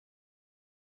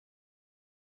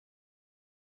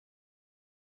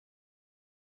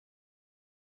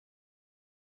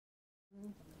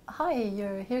Hi,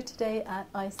 you're here today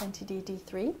at ISNTD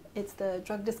D3. It's the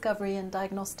Drug Discovery and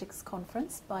Diagnostics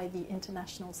Conference by the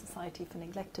International Society for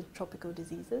Neglected Tropical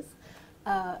Diseases.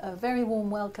 A very warm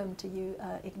welcome to you,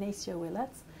 Ignacio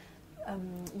Willats.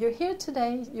 You're here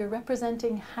today, you're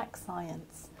representing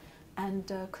HackScience.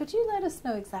 And could you let us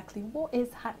know exactly what is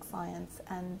HackScience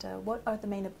and what are the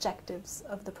main objectives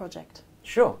of the project?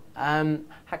 Sure.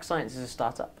 HackScience is a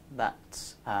startup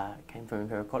that came from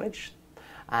Imperial College,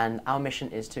 and our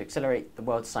mission is to accelerate the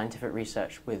world's scientific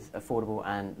research with affordable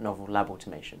and novel lab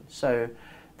automation. So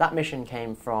that mission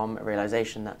came from a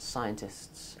realization that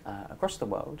scientists across the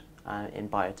world in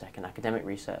biotech and academic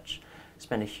research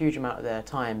spend a huge amount of their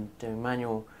time doing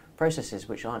manual processes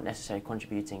which aren't necessarily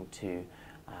contributing to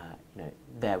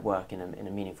their work in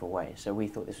a meaningful way. So we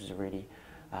thought this was a really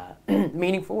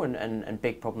meaningful and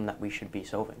big problem that we should be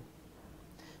solving.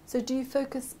 So do you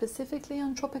focus specifically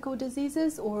on tropical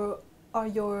diseases, or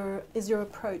is your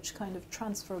approach kind of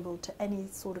transferable to any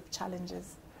sort of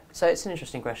challenges? So it's an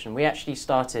interesting question. We actually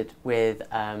started with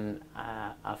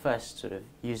our first sort of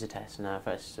user test, and our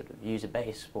first sort of user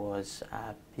base was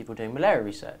people doing malaria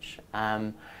research,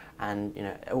 and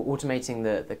automating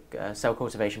the cell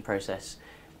cultivation process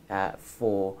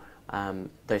for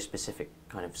those specific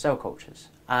kind of cell cultures.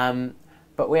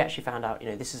 But we actually found out,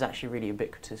 this is actually a really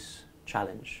ubiquitous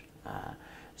challenge.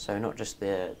 So not just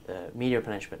the media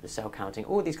replenishment, the cell counting,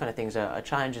 all these kind of things are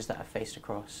challenges that are faced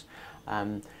across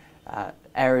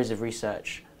areas of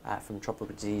research, from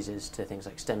tropical diseases to things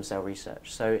like stem cell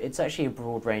research. So it's actually a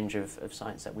broad range of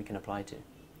science that we can apply to.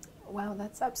 Wow,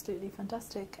 that's absolutely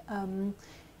fantastic.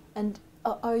 And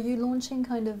are you launching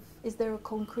is there a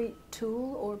concrete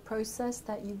tool or process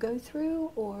that you go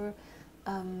through, or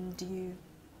do you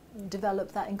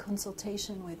develop that in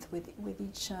consultation with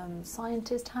each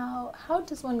scientist? How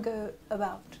does one go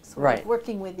about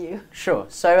working with you? Sure.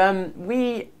 So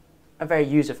we are very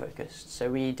user focused. So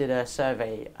we did a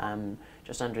survey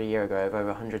just under a year ago of over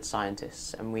 100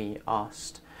 scientists, and we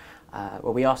asked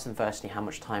them firstly how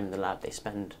much time in the lab they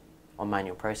spend on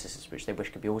manual processes which they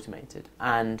wish could be automated.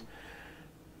 And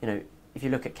if you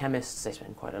look at chemists, they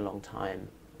spend quite a long time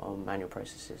on manual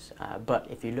processes. But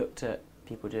if you looked at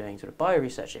people doing sort of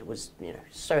bio-research, it was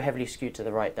so heavily skewed to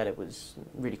the right that it was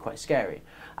really quite scary.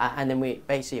 And then we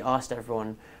basically asked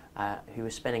everyone who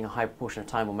was spending a high proportion of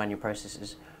time on manual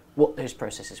processes what those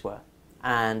processes were.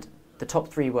 And the top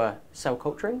three were cell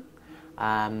culturing,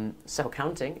 cell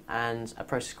counting, and a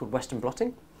process called Western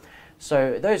blotting.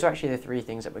 So those are actually the three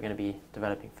things that we're going to be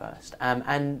developing first.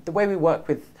 And the way we work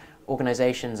with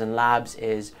organizations and labs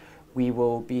is we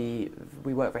work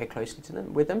very closely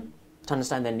with them to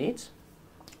understand their needs.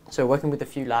 So working with a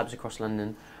few labs across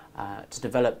London to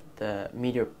develop the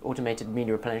automated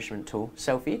media replenishment tool,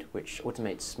 CellFeed, which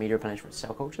automates media replenishment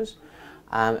cell cultures.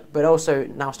 But also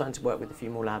now starting to work with a few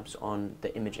more labs on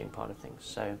the imaging part of things.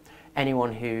 So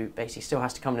anyone who basically still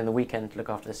has to come in the weekend to look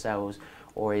after the cells,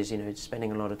 or is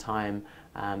spending a lot of time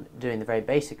doing the very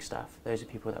basic stuff, those are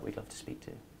people that we'd love to speak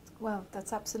to. Well,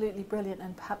 that's absolutely brilliant,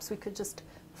 and perhaps we could just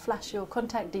flash your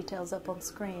contact details up on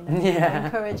screen and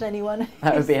encourage anyone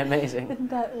that would be amazing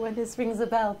that when this rings a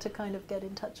bell to kind of get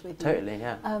in touch with you. Totally,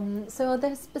 yeah. So are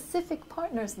there specific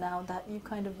partners now that you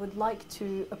kind of would like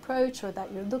to approach, or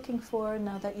that you're looking for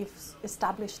now that you've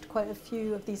established quite a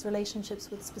few of these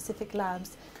relationships with specific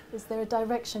labs? Is there a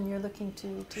direction you're looking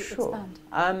to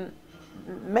expand?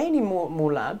 Mainly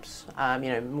more labs,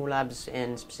 more labs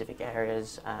in specific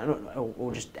areas,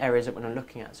 or just areas that we're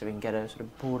looking at, so we can get a sort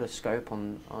of broader scope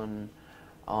on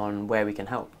where we can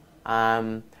help.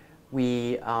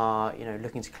 We are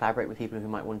looking to collaborate with people who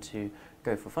might want to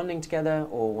go for funding together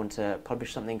or want to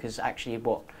publish something, because actually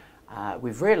what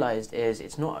we've realised is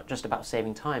it's not just about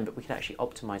saving time, but we can actually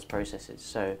optimise processes.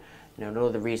 So a lot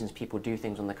of the reasons people do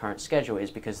things on the current schedule is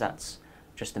because that's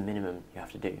just the minimum you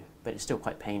have to do, but it's still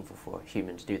quite painful for a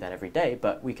human to do that every day,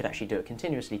 but we could actually do it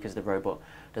continuously because the robot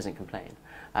doesn't complain.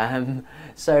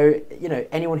 So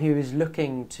anyone who is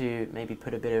looking to maybe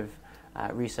put a bit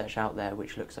of research out there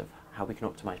which looks at how we can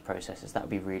optimize processes, that would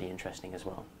be really interesting as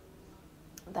well.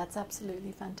 That's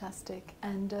absolutely fantastic.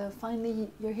 And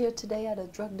finally, you're here today at a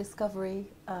drug discovery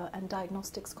and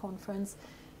diagnostics conference.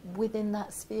 Within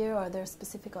that sphere, are there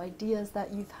specific ideas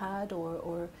that you've had,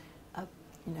 or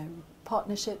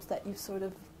partnerships that you've sort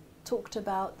of talked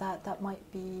about that might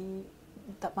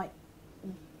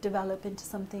develop into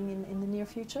something in the near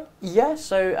future? Yeah,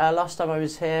 so last time I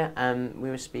was here, we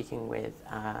were speaking with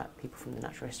people from the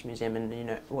Natural History Museum,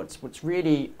 and what's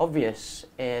really obvious,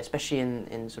 especially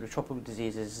in sort of tropical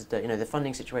diseases, is that the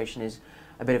funding situation is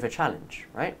a bit of a challenge,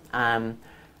 right?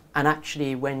 And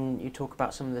actually, when you talk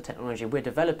about some of the technology we're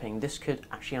developing, this could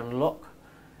actually unlock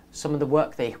some of the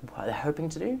work they're hoping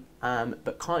to do,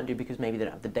 but can't do because maybe they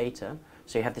don't have the data.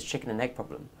 So you have this chicken and egg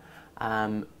problem,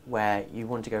 where you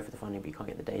want to go for the funding but you can't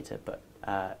get the data, but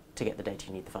to get the data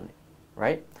you need the funding,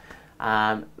 right?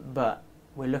 But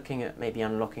we're looking at maybe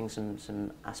unlocking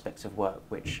some aspects of work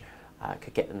which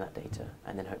could get them that data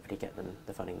and then hopefully get them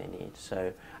the funding they need.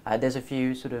 So there's a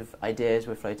few sort of ideas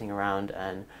we're floating around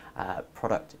and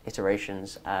product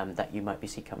iterations that you might be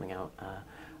see coming out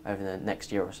over the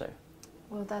next year or so.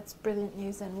 Well, that's brilliant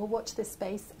news, and we'll watch this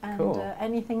space, and Cool.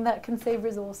 anything that can save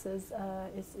resources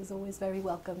is always very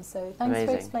welcome. So thanks Amazing.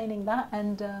 for explaining that,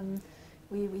 and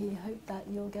we hope that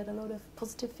you'll get a lot of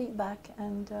positive feedback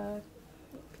and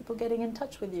people getting in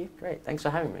touch with you. Great, thanks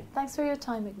for having me. Thanks for your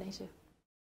time, Ignacio.